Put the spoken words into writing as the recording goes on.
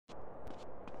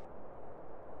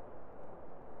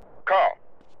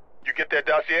get that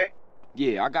dossier?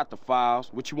 Yeah, I got the files.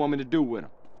 What you want me to do with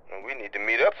them? Well, we need to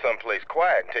meet up someplace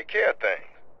quiet and take care of things.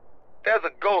 There's a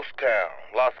ghost town,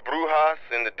 Las Brujas,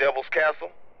 in the Devil's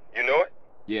Castle. You know it?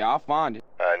 Yeah, I'll find it.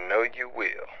 I know you will.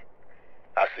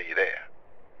 I'll see you there.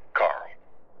 Carl.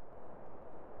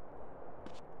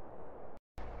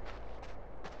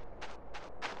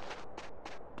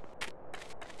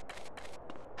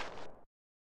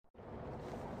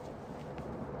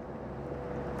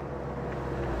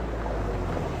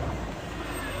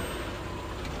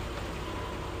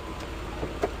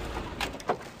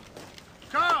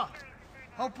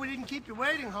 Hope we didn't keep you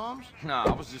waiting, Holmes. Nah,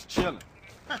 I was just chilling.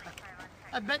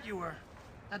 I bet you were.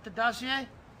 At the dossier?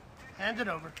 Hand it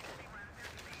over.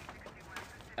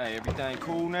 Hey, everything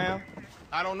cool now?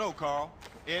 I don't know, Carl.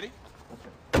 Eddie?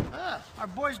 Our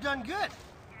boy's done good.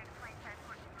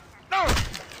 No!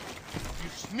 You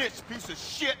snitch piece of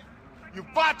shit! You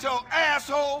vato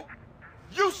asshole!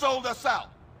 You sold us out!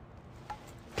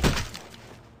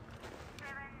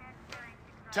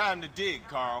 Time to dig,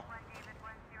 Carl.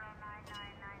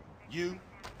 You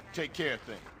take care of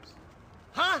things.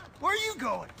 Huh? Where are you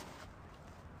going?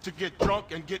 To get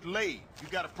drunk and get laid. You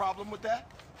got a problem with that?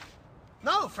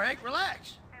 No, Frank,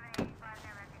 relax.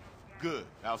 Good.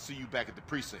 I'll see you back at the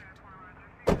precinct.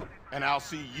 And I'll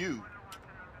see you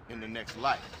in the next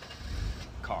life,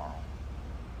 Carl.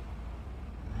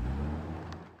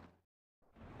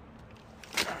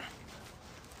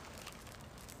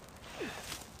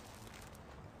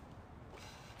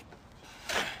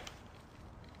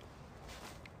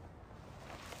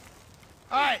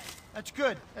 All right, that's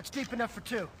good. That's deep enough for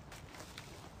two.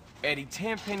 Eddie,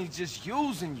 Tenpenny's just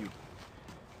using you.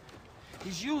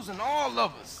 He's using all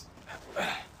of us.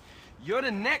 You're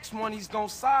the next one he's gonna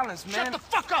silence, man. Shut the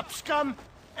fuck up, scum!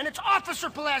 And it's Officer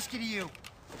Pulaski to you.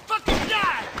 Fucking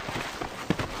die!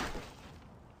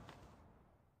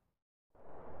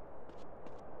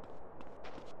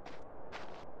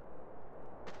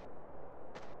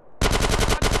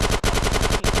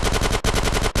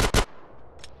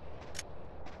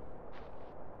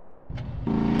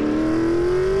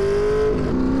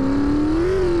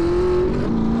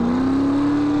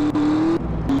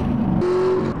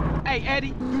 Eddie,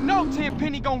 you know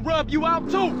Tenpenny gonna rub you out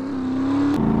too.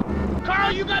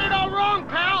 Carl, you got it all wrong,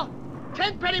 pal.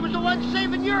 Tenpenny was the one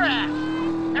saving your ass.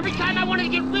 Every time I wanted to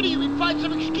get rid of you, he'd find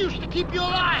some excuse to keep you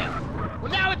alive.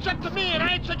 Well, now it's up to me, and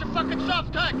I ain't such a fucking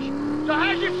soft touch. So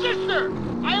how's your sister?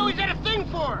 I always had a thing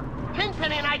for her.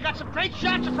 Tenpenny and I got some great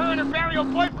shots of her and her burial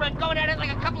boyfriend going at it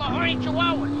like a couple of horny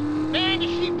chihuahuas. Man, does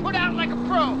she put out like a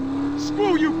pro.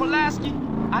 Screw you, Pulaski.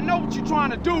 I know what you're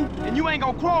trying to do, and you ain't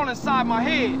gonna crawl inside my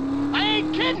head. I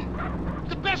ain't kidding. It's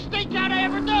the best stakeout I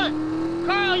ever done.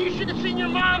 Carl, you should have seen your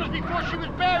mom's before she was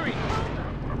buried.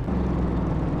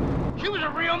 She was a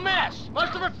real mess.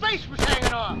 Most of her face was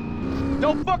hanging off.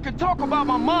 Don't fucking talk about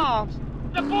my moms.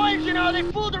 The boys, you know, they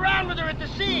fooled around with her at the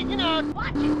scene. You know,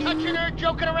 watching, touching her,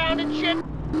 joking around and shit.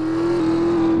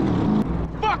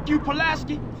 Fuck you,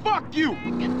 Pulaski. Fuck you.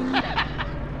 Get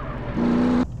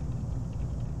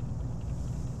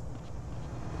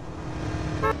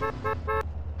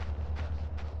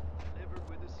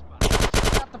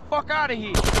the fuck out of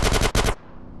here.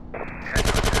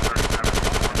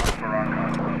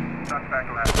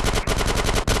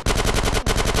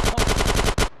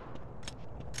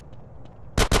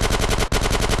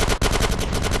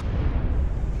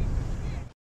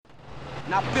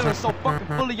 Not feeling so fucking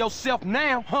full of yourself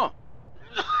now, huh?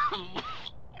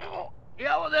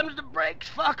 Yeah, well, them's the breaks,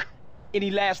 fuck. Any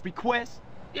last requests?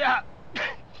 Yeah.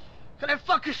 Can I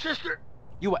fuck your sister?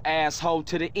 You an asshole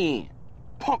to the end.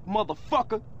 Punk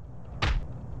motherfucker.